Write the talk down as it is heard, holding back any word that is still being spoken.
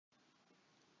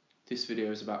This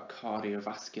video is about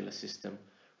cardiovascular system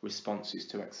responses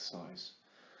to exercise.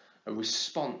 A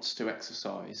response to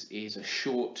exercise is a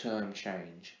short-term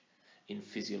change in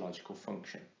physiological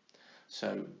function.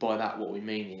 So by that what we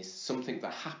mean is something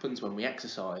that happens when we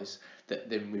exercise that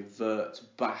then reverts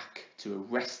back to a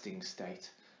resting state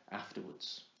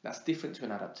afterwards. That's different to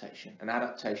an adaptation. An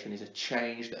adaptation is a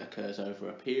change that occurs over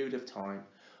a period of time,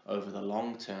 over the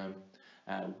long term,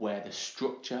 where the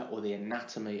structure or the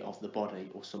anatomy of the body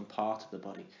or some part of the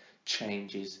body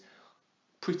changes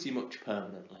pretty much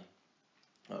permanently,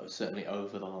 certainly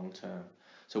over the long term.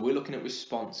 So we're looking at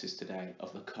responses today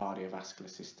of the cardiovascular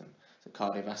system. The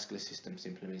cardiovascular system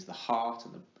simply means the heart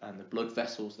and the blood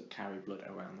vessels that carry blood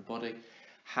around the body.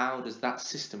 How does that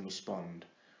system respond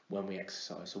when we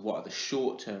exercise? So what are the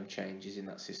short-term changes in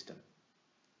that system?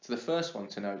 So the first one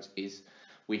to note is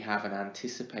we have an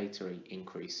anticipatory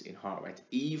increase in heart rate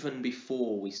even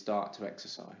before we start to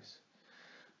exercise.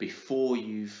 Before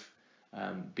you've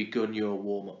begun your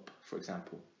warm-up, for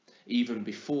example. Even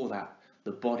before that,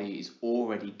 the body is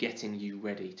already getting you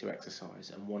ready to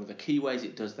exercise. And one of the key ways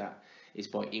it does that is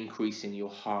by increasing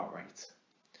your heart rate.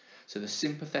 So the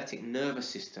sympathetic nervous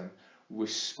system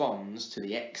responds to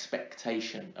the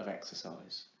expectation of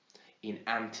exercise in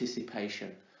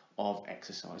anticipation of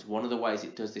exercise. One of the ways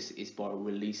it does this is by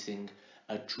releasing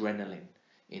adrenaline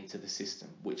into the system,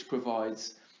 which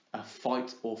provides a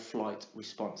fight or flight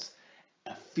response,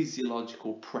 a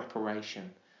physiological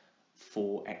preparation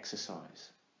for exercise.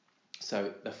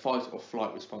 So the fight or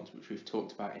flight response, which we've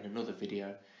talked about in another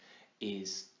video,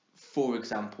 is, for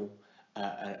example,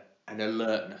 an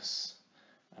alertness.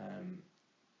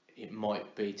 It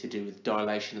might be to do with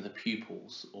dilation of the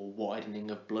pupils or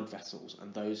widening of blood vessels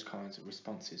and those kinds of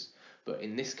responses. But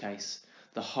in this case,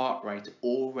 the heart rate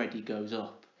already goes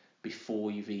up before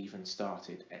you've even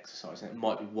started exercising. It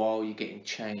might be while you're getting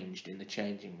changed in the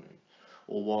changing room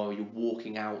or while you're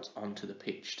walking out onto the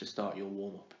pitch to start your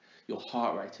warm-up. Your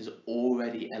heart rate is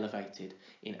already elevated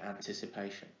in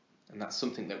anticipation. And that's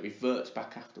something that reverts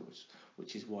back afterwards,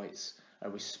 which is why it's a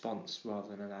response rather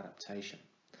than an adaptation.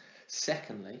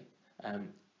 Secondly,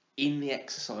 in the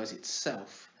exercise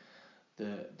itself,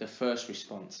 the first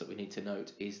response that we need to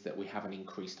note is that we have an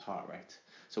increased heart rate.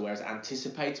 So whereas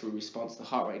anticipatory response, the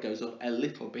heart rate goes up a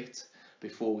little bit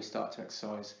before we start to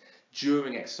exercise.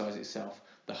 During exercise itself,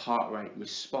 the heart rate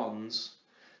responds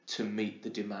to meet the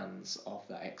demands of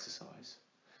that exercise.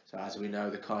 So as we know,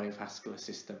 the cardiovascular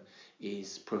system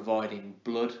is providing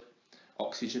blood,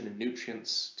 oxygen and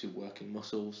nutrients to working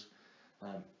muscles.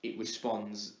 It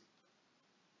responds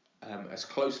as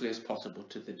closely as possible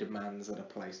to the demands that are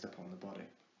placed upon the body.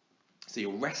 So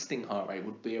your resting heart rate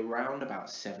would be around about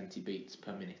 70 beats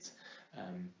per minute.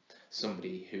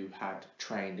 Somebody who had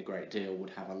trained a great deal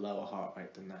would have a lower heart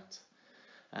rate than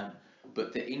that.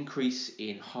 But the increase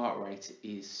in heart rate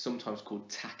is sometimes called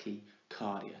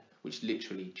tachycardia, which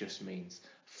literally just means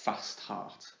fast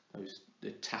heart.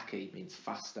 The tachy means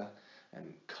faster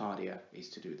and cardia is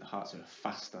to do with the heart, so a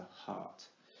faster heart.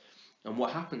 And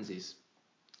what happens is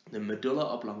the medulla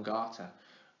oblongata,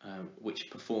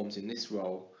 which performs in this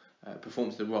role,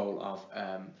 performs the role of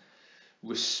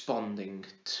responding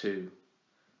to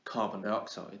carbon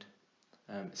dioxide,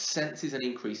 senses an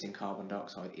increase in carbon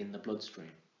dioxide in the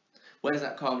bloodstream. Where does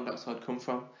that carbon dioxide come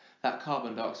from? That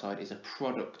carbon dioxide is a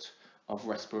product of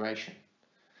respiration.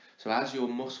 So as your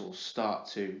muscles start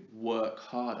to work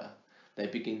harder, they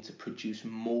begin to produce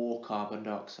more carbon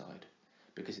dioxide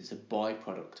because it's a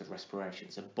byproduct of respiration.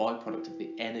 It's a byproduct of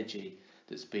the energy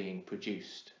that's being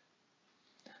produced.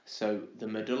 So the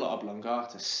medulla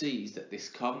oblongata sees that this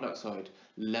carbon dioxide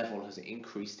level has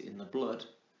increased in the blood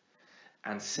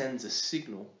and sends a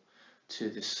signal to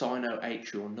the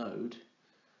sinoatrial node,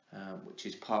 which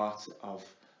is part of,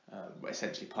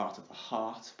 essentially part of the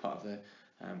heart, part of the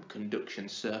conduction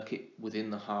circuit within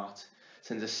the heart,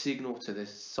 sends a signal to the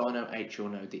sinoatrial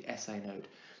node, the SA node,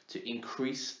 to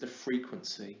increase the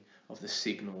frequency of the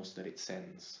signals that it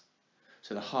sends.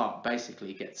 So the heart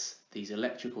basically gets these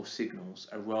electrical signals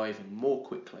arriving more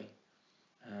quickly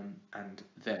and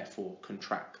therefore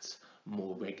contracts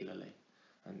more regularly,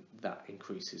 and that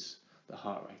increases the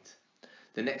heart rate.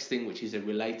 The next thing, which is a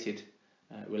related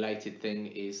thing,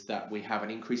 is that we have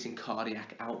an increase in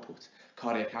cardiac output.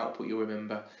 Cardiac output, you'll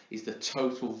remember, is the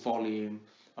total volume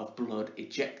of blood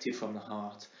ejected from the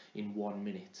heart in 1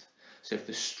 minute. So if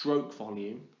the stroke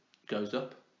volume goes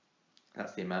up,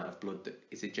 that's the amount of blood that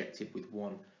is ejected with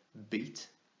one beat,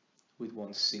 with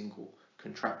one single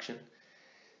contraction.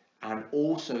 And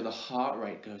also the heart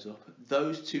rate goes up.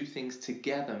 Those two things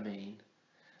together mean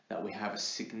that we have a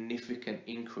significant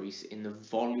increase in the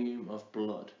volume of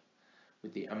blood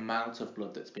with the amount of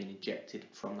blood that's been injected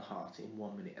from the heart in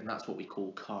 1 minute, and that's what we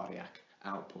call cardiac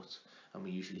output, and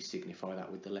we usually signify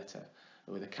that with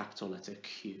a capital letter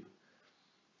Q.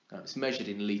 It's measured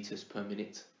in litres per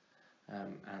minute,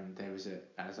 and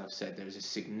as I've said, there is a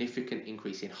significant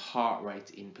increase in heart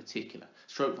rate in particular.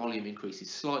 Stroke volume increases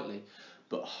slightly,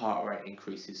 but heart rate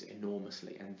increases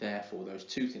enormously, and therefore those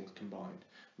two things combined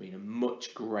mean a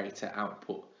much greater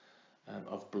output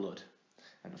of blood.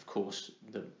 And of course,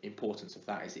 the importance of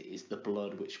that is it is the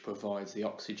blood which provides the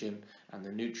oxygen and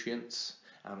the nutrients,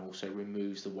 and also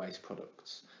removes the waste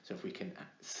products. So if we can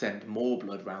send more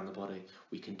blood around the body,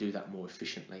 we can do that more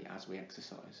efficiently as we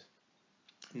exercise.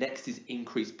 Next is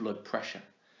increased blood pressure.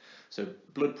 So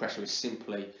blood pressure is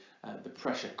simply the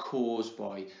pressure caused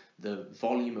by the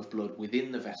volume of blood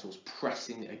within the vessels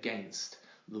pressing against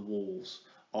the walls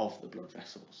of the blood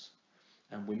vessels.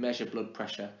 And we measure blood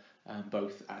pressure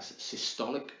both as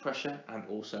systolic pressure and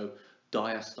also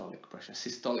diastolic pressure.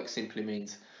 Systolic simply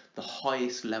means the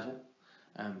highest level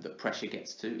that pressure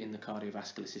gets to in the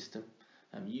cardiovascular system,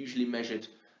 usually measured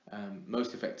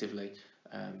most effectively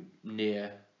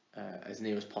as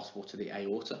near as possible to the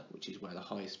aorta, which is where the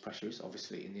highest pressure is,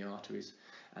 obviously in the arteries,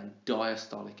 and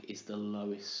diastolic is the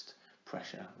lowest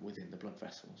pressure within the blood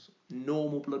vessels.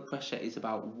 Normal blood pressure is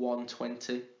about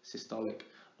 120 systolic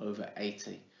over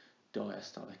 80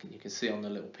 diastolic, and you can see on the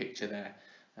little picture there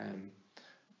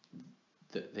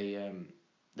that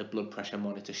the blood pressure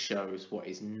monitor shows what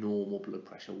is normal blood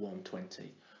pressure,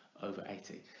 120 over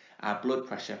 80. Our blood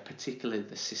pressure, particularly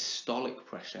the systolic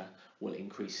pressure, will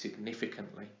increase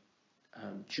significantly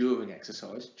during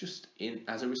exercise, just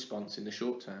as a response in the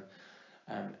short term.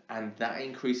 And that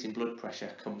increase in blood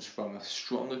pressure comes from a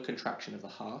stronger contraction of the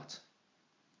heart,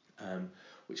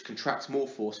 which contracts more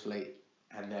forcefully,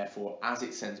 and therefore as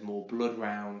it sends more blood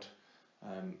round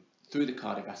through the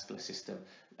cardiovascular system,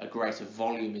 a greater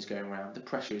volume is going around, the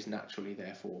pressure is naturally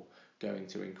therefore going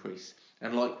to increase.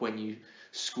 And like when you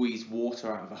squeeze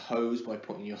water out of a hose by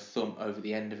putting your thumb over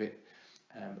the end of it,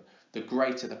 the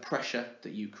greater the pressure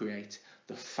that you create,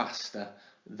 the faster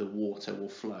the water will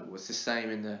flow. Well, it's the same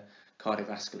in the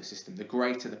cardiovascular system. The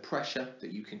greater the pressure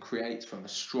that you can create from a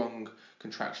strong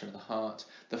contraction of the heart,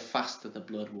 the faster the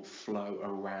blood will flow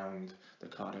around the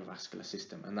cardiovascular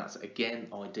system. And that's again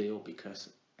ideal because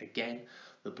again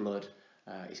the blood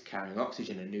is carrying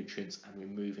oxygen and nutrients and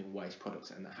removing waste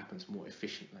products, and that happens more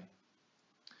efficiently.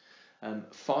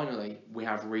 Finally, we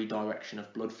have redirection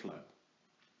of blood flow.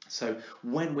 So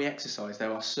when we exercise,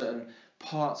 there are certain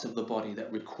parts of the body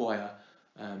that require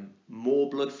more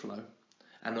blood flow,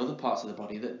 and other parts of the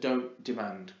body that don't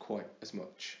demand quite as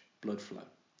much blood flow.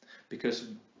 Because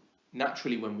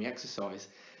naturally when we exercise,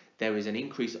 there is an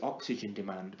increased oxygen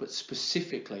demand, but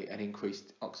specifically an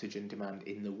increased oxygen demand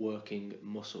in the working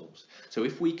muscles. So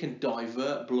if we can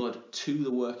divert blood to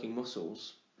the working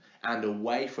muscles and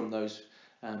away from those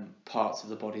parts of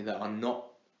the body that are not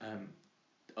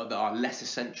that are less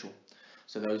essential,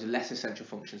 so those less essential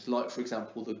functions, like for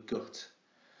example the gut,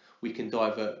 we can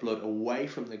divert blood away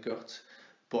from the gut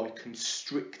by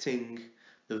constricting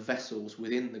the vessels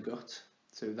within the gut.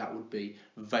 So that would be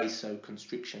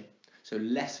vasoconstriction. So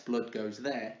less blood goes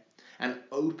there, and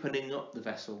opening up the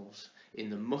vessels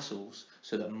in the muscles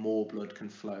so that more blood can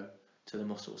flow to the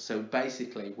muscles. So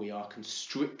basically we are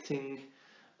constricting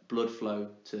blood flow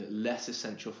to less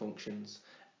essential functions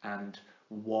and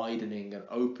widening and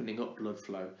opening up blood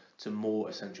flow to more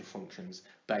essential functions.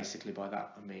 Basically by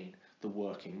that I mean the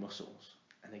working muscles.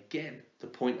 And again, the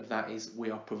point of that is we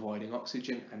are providing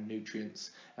oxygen and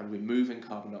nutrients and removing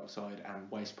carbon dioxide and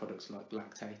waste products like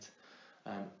lactate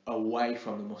away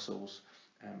from the muscles,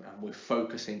 and we're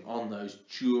focusing on those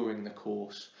during the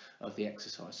course of the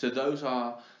exercise. So those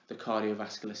are the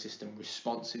cardiovascular system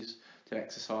responses to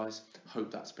exercise. I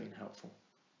hope that's been helpful.